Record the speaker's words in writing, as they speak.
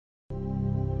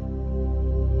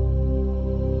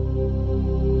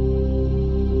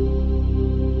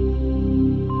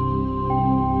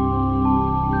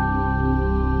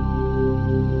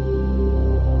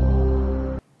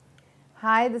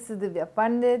Hi, this is Divyaa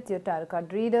Panidt, your tarot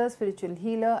card reader, spiritual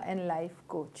healer and life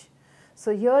coach.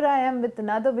 So here I am with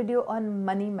another video on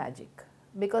money magic,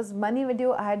 because money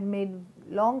video I had made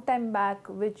long time back,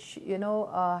 which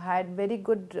had very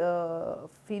good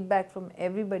feedback from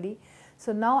everybody.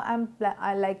 So now I'm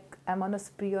on a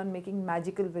spree on making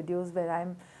magical videos where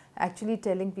I'm actually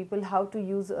telling people how to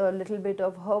use a little bit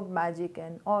of herb magic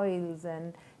and oils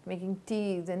and making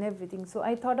teas and everything. So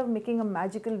I thought of making a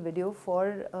magical video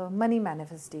for money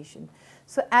manifestation.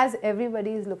 So as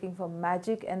everybody is looking for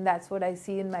magic, and that's what I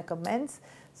see in my comments,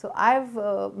 so I've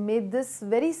made this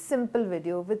very simple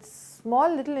video with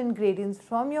small little ingredients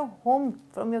from your home,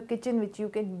 from your kitchen, which you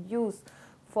can use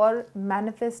for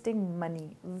manifesting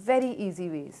money. Very easy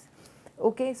ways.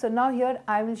 Okay, so now here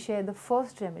I will share the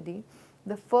first remedy,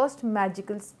 the first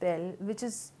magical spell, which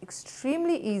is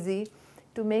extremely easy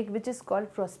to make, which is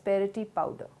called prosperity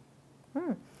powder.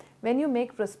 When you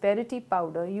make prosperity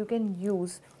powder, you can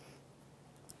use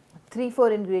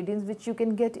 3-4 ingredients which you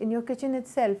can get in your kitchen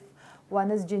itself.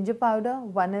 One is ginger powder,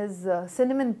 one is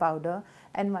cinnamon powder,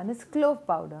 and one is clove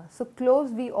powder. So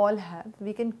cloves we all have,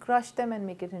 we can crush them and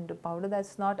make it into powder.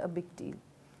 That's not a big deal.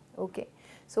 Okay,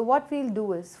 so what we'll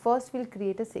do is, first we'll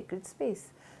create a sacred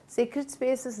space. Sacred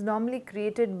space is normally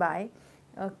created by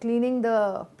cleaning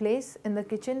the place in the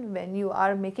kitchen. When you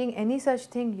are making any such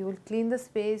thing, you will clean the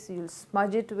space, you will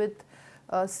smudge it with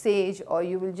sage, or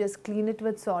you will just clean it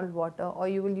with salt water, or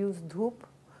you will use dhoop,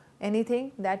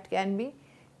 anything that can be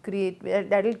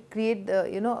that will create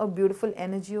a beautiful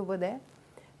energy over there.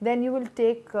 Then you will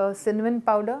take cinnamon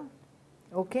powder.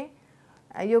 Okay,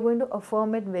 you're going to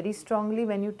affirm it very strongly.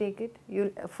 When you take it,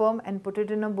 you'll affirm and put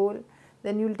it in a bowl.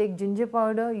 Then you will take ginger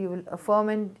powder, you will affirm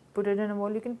and put it in a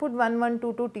bowl. You can put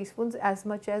 2 teaspoons, as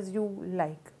much as you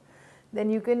like.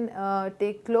 Then you can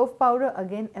take clove powder,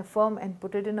 again affirm and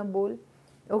put it in a bowl.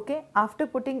 Okay, after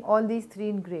putting all these 3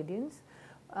 ingredients,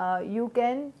 you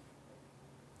can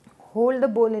hold the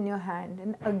bowl in your hand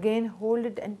and again hold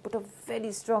it and put a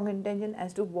very strong intention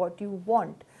as to what you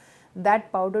want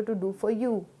that powder to do for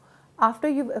you. After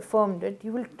you've affirmed it,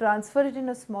 you will transfer it in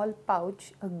a small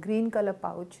pouch, a green color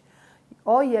pouch,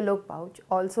 or yellow pouch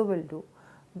also will do,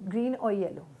 green or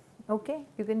yellow. Okay,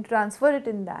 you can transfer it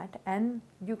in that and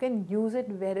you can use it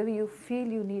wherever you feel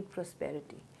you need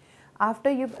prosperity. After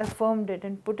you've affirmed it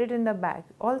and put it in the bag,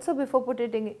 also before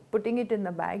putting it in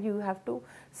the bag, you have to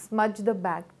smudge the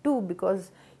bag too,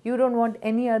 because you don't want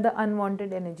any other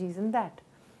unwanted energies in that.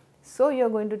 So you're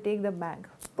going to take the bag,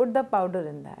 put the powder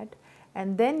in that,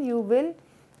 and then you will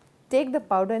take the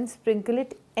powder and sprinkle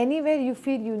it anywhere you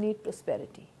feel you need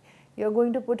prosperity. You're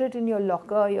going to put it in your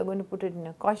locker, you're going to put it in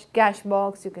a cash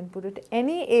box, you can put it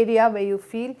any area where you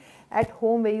feel at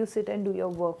home, where you sit and do your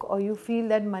work, or you feel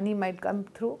that money might come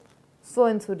through so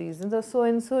and so reasons or so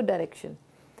and so direction.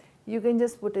 You can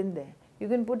just put in there. You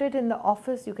can put it in the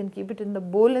office, you can keep it in the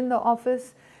bowl in the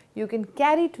office, you can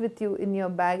carry it with you in your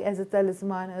bag as a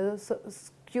talisman, as a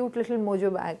cute little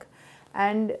mojo bag.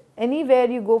 And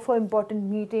anywhere you go for important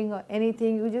meeting or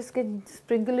anything, you just can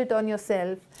sprinkle it on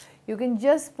yourself. You can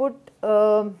just put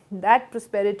that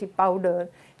prosperity powder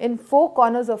in 4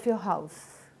 corners of your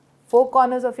house. 4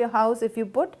 corners of your house if you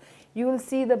put, you will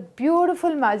see the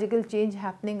beautiful magical change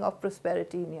happening of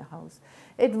prosperity in your house.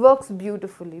 It works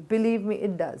beautifully, believe me,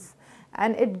 it does.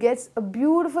 And it gets a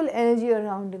beautiful energy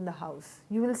around in the house.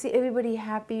 You will see everybody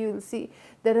happy, you will see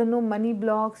there are no money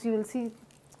blocks, you will see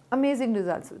amazing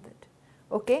results with it.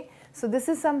 Okay, so this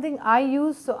is something I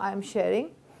use, so I am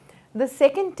sharing. The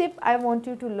second tip I want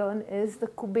you to learn is the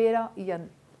Kubera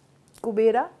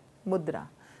Mudra.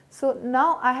 So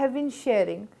now I have been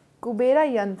sharing Kubera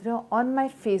Yantra on my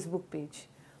Facebook page.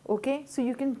 Okay, so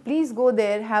you can please go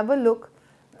there, have a look,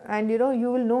 and you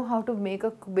will know how to make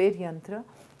a Kuber Yantra.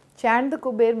 Chant the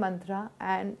Kuber mantra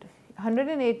and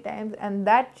 108 times, and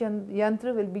that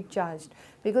yantra will be charged,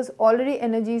 because already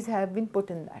energies have been put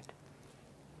in that.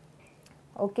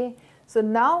 Okay, so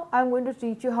now I am going to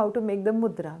teach you how to make the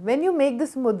mudra. When you make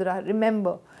this mudra,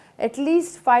 remember, at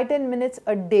least 5-10 minutes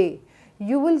a day,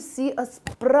 you will see a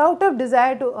sprout of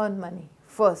desire to earn money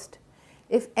first.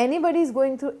 If anybody is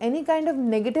going through any kind of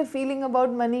negative feeling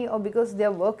about money, or because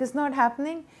their work is not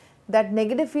happening, that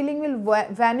negative feeling will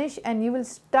vanish and you will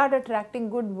start attracting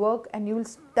good work, and you will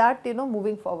start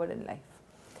moving forward in life.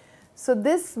 So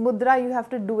this mudra, you have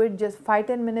to do it just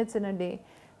 5-10 minutes in a day,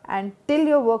 and till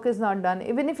your work is not done.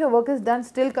 Even if your work is done,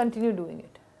 still continue doing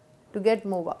it to get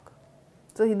more work.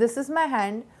 So this is my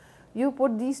hand. You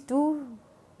put these 2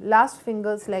 last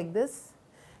fingers like this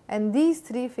and these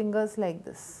 3 fingers like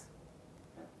this.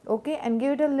 Okay, and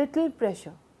give it a little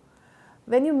pressure.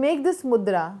 When you make this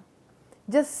mudra,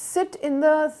 Just sit in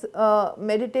the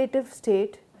meditative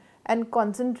state and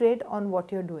concentrate on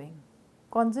what you're doing.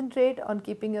 Concentrate on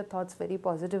keeping your thoughts very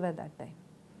positive at that time.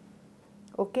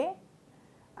 Okay?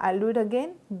 I'll do it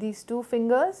again. These 2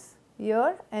 fingers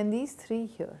here and these 3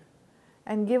 here,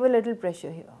 and give a little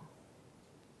pressure here.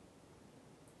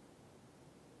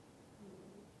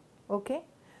 Okay?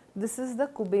 This is the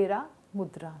Kubera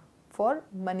Mudra for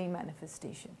money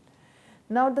manifestation.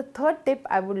 Now the third tip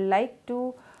I would like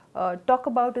to talk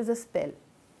about is a spell.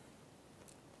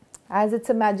 As it's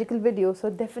a magical video, so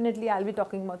definitely I'll be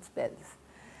talking about spells.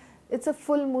 It's a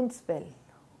full moon spell.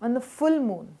 On the full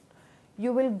moon,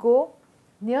 you will go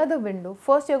near the window.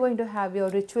 First you're going to have your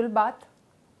ritual bath.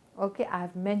 Okay, I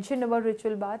have mentioned about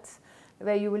ritual baths,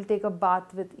 where you will take a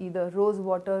bath with either rose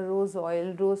water, rose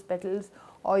oil, rose petals,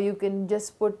 or you can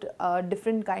just put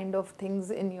different kind of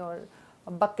things in your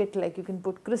bucket, like you can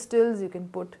put crystals, you can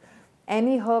put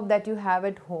any herb that you have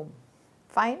at home.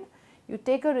 Fine. You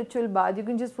take a ritual bath, you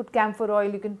can just put camphor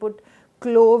oil, you can put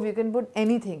clove, you can put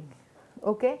anything.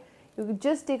 Okay, you can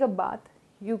just take a bath,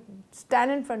 you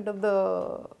stand in front of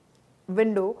the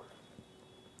window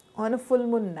on a full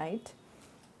moon night.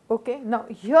 Okay, now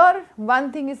here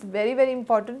one thing is very, very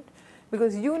important,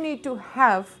 because you need to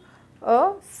have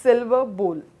a silver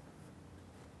bowl.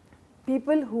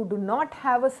 People who do not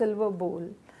have a silver bowl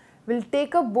will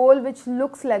take a bowl which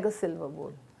looks like a silver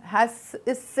bowl,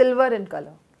 is silver in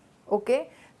color. Okay,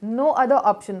 no other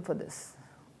option for this.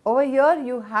 Over here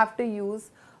you have to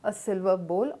use a silver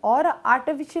bowl or an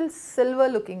artificial silver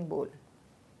looking bowl.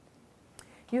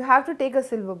 You have to take a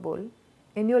silver bowl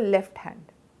in your left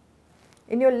hand.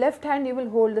 In your left hand you will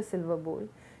hold the silver bowl.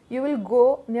 You will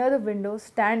go near the window,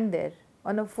 stand there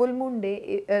on a full moon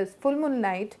day, full moon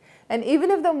night, and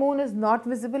even if the moon is not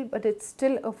visible, but it's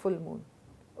still a full moon.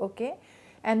 Okay,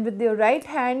 and with your right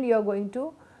hand you are going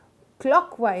to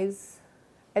clockwise,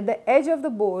 at the edge of the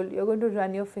bowl you are going to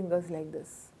run your fingers like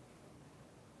this.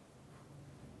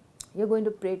 You are going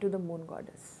to pray to the moon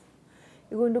goddess.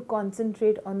 You are going to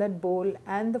concentrate on that bowl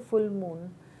and the full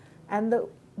moon and the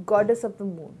goddess of the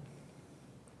moon.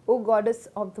 O goddess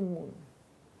of the moon,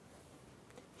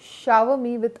 shower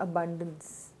me with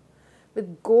abundance,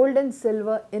 with gold and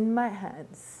silver in my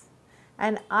hands,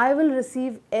 and I will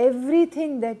receive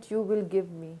everything that you will give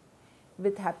me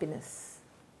with happiness.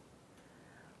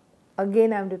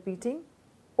 Again I am repeating,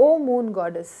 O moon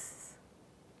goddess,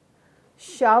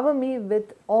 shower me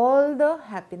with all the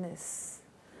happiness,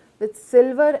 with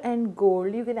silver and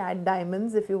gold, you can add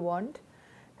diamonds if you want,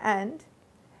 and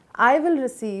I will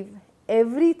receive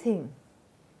everything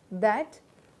that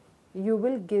you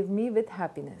will give me with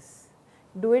happiness.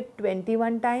 Do it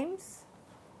 21 times,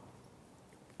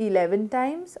 11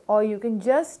 times, or you can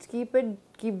just keep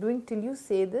doing till you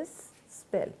say this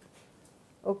spell.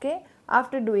 Okay,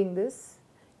 after doing this,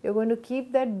 you're going to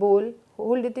keep that bowl,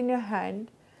 hold it in your hand,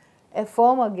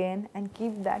 affirm again, and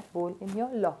keep that bowl in your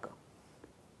locker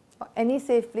or any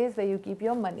safe place where you keep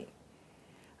your money.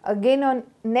 Again on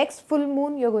next full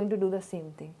moon, you're going to do the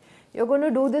same thing. You're going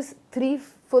to do this 3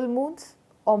 full moons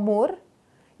or more.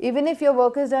 Even if your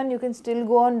work is done, you can still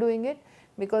go on doing it,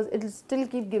 because it will still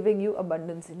keep giving you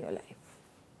abundance in your life.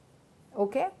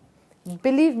 Okay?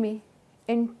 Believe me,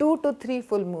 in 2 to 3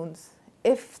 full moons,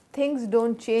 if things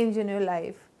don't change in your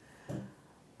life,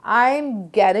 I'm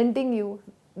guaranteeing you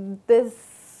there's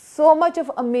so much of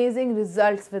amazing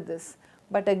results with this.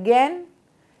 But again,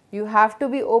 you have to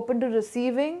be open to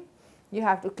receiving, you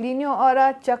have to clean your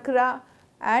aura, chakra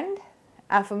and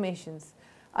affirmations.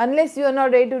 Unless you are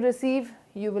not ready to receive,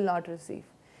 you will not receive.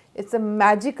 It's a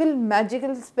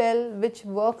magical spell which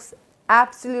works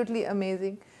absolutely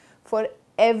amazing for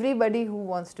everybody who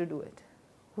wants to do it.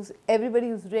 Everybody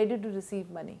who's ready to receive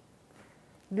money.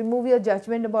 Remove your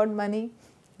judgment about money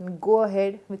and go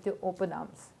ahead with your open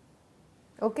arms.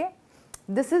 Okay?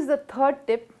 This is the third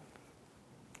tip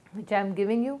which I am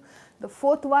giving you. The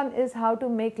fourth one is how to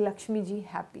make Lakshmi ji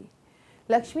happy.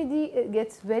 Lakshmi ji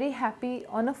gets very happy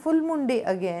on a full moon day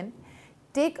again.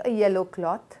 Take a yellow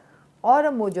cloth or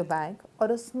a mojo bag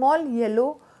or a small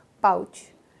yellow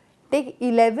pouch. Take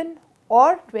 11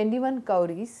 or 21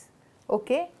 cowries.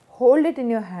 Okay? Hold it in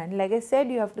your hand. Like I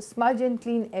said, you have to smudge and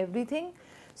clean everything.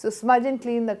 So smudge and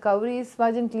clean the cowries,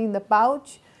 smudge and clean the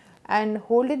pouch, and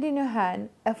hold it in your hand.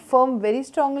 Affirm very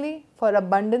strongly for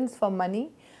abundance, for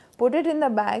money. Put it in the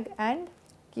bag and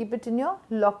keep it in your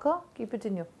locker, keep it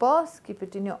in your purse, keep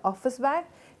it in your office bag.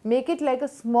 Make it like a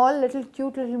small little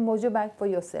cute little mojo bag for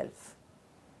yourself.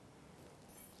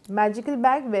 Magical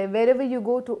bag where wherever you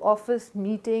go to office,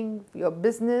 meeting, your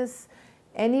business,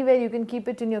 anywhere you can keep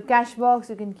it in your cash box,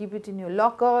 you can keep it in your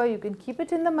locker, you can keep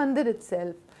it in the mandir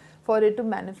itself. for it to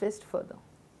manifest further.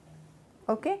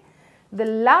 Okay. The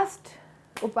last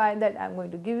upay that I am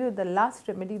going to give you, the last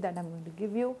remedy that I am going to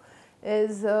give you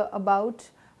is about,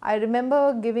 I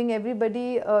remember giving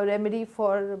everybody a remedy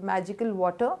for magical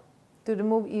water to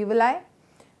remove evil eye.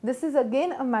 This is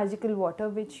again a magical water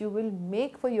which you will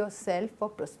make for yourself for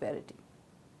prosperity.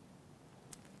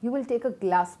 You will take a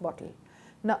glass bottle.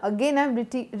 Now again I am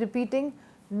repeating,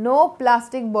 no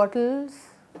plastic bottles,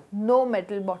 no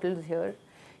metal bottles here.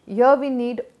 Here we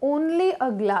need only a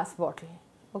glass bottle.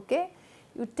 Okay.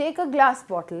 You take a glass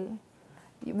bottle,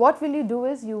 what will you do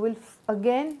is you will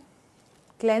again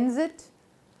cleanse it,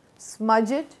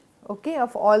 smudge it, okay,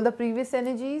 of all the previous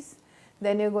energies.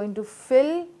 Then you are going to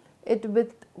fill it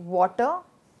with water,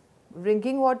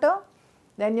 drinking water.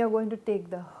 Then you are going to take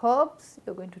the herbs,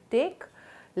 you are going to take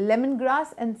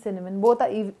lemongrass and cinnamon, both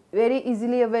are very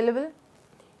easily available.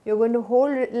 You are going to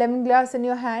hold lemongrass in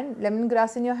your hand,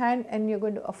 and you are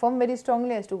going to affirm very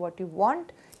strongly as to what you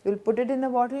want. You will put it in the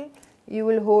bottle. You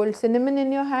will hold cinnamon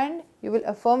in your hand, you will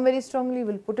affirm very strongly, you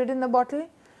will put it in the bottle,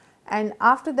 and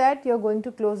after that you are going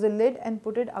to close the lid and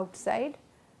put it outside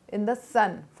in the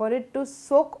sun for it to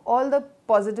soak all the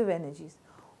positive energies.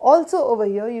 Also over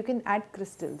here you can add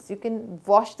crystals, you can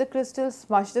wash the crystals,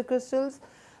 smash the crystals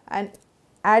and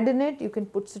add in it. You can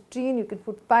put citrine, you can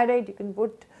put pyrite, you can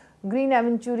put green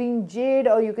aventurine, jade,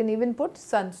 or you can even put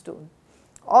sunstone.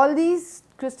 All these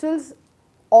crystals,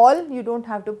 all you do not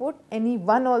have to put, any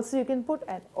one also you can put,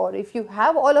 or if you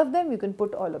have all of them you can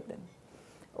put all of them.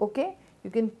 Okay. You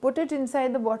can put it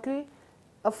inside the bottle,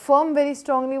 affirm very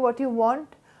strongly what you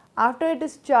want. After it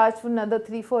is charged for another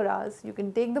 3-4 hours, you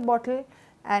can take the bottle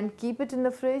and keep it in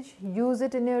the fridge, use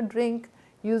it in your drink,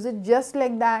 use it just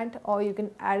like that, or you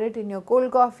can add it in your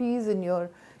cold coffees, in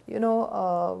your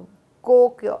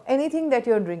Coke, anything that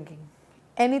you are drinking.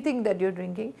 Anything that you are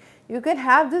drinking, you can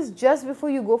have this just before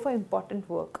you go for important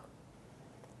work.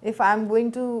 If I am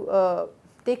going to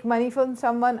take money from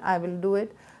someone, I will do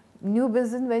it. New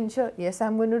business venture, yes, I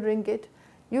am going to drink it.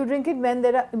 You drink it when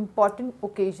there are important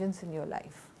occasions in your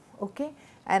life. Okay.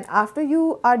 And after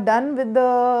you are done with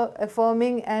the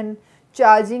affirming and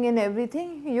charging and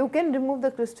everything, you can remove the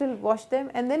crystal, wash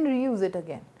them and then reuse it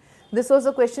again. This was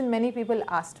a question many people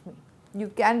asked me. You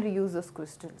can reuse those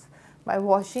crystals by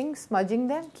washing, smudging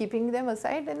them, keeping them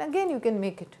aside, and again you can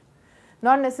make it.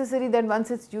 Not necessary that once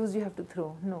it's used you have to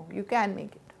throw. No, you can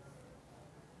make it.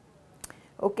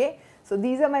 Okay. So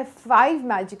these are my 5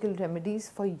 magical remedies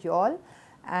for y'all,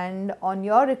 and on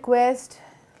your request,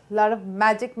 a lot of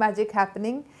magic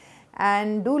happening,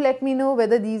 and do let me know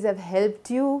whether these have helped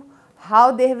you,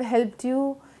 how they have helped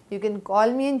you. You can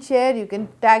call me and share, you can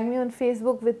tag me on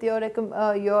Facebook with your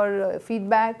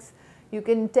feedbacks. You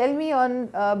can tell me on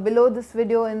below this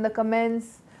video in the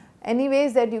comments. Any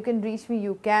ways that you can reach me,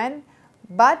 you can.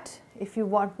 But if you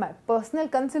want my personal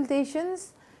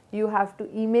consultations, you have to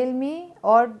email me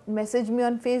or message me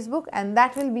on Facebook, and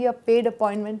that will be a paid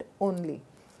appointment only.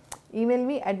 Email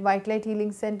me at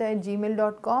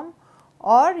whitelighthealingcenter@gmail.com,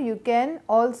 or you can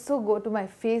also go to my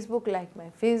Facebook, like my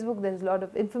Facebook, there is a lot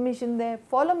of information there.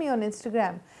 Follow me on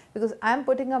Instagram because I am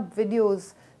putting up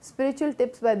videos, spiritual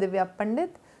tips by Divyaa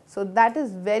Panidt. So that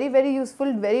is very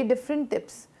useful, very different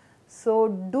tips. So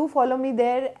do follow me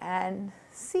there, and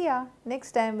see ya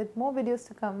next time with more videos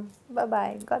to come. Bye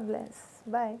bye. God bless.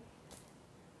 Bye.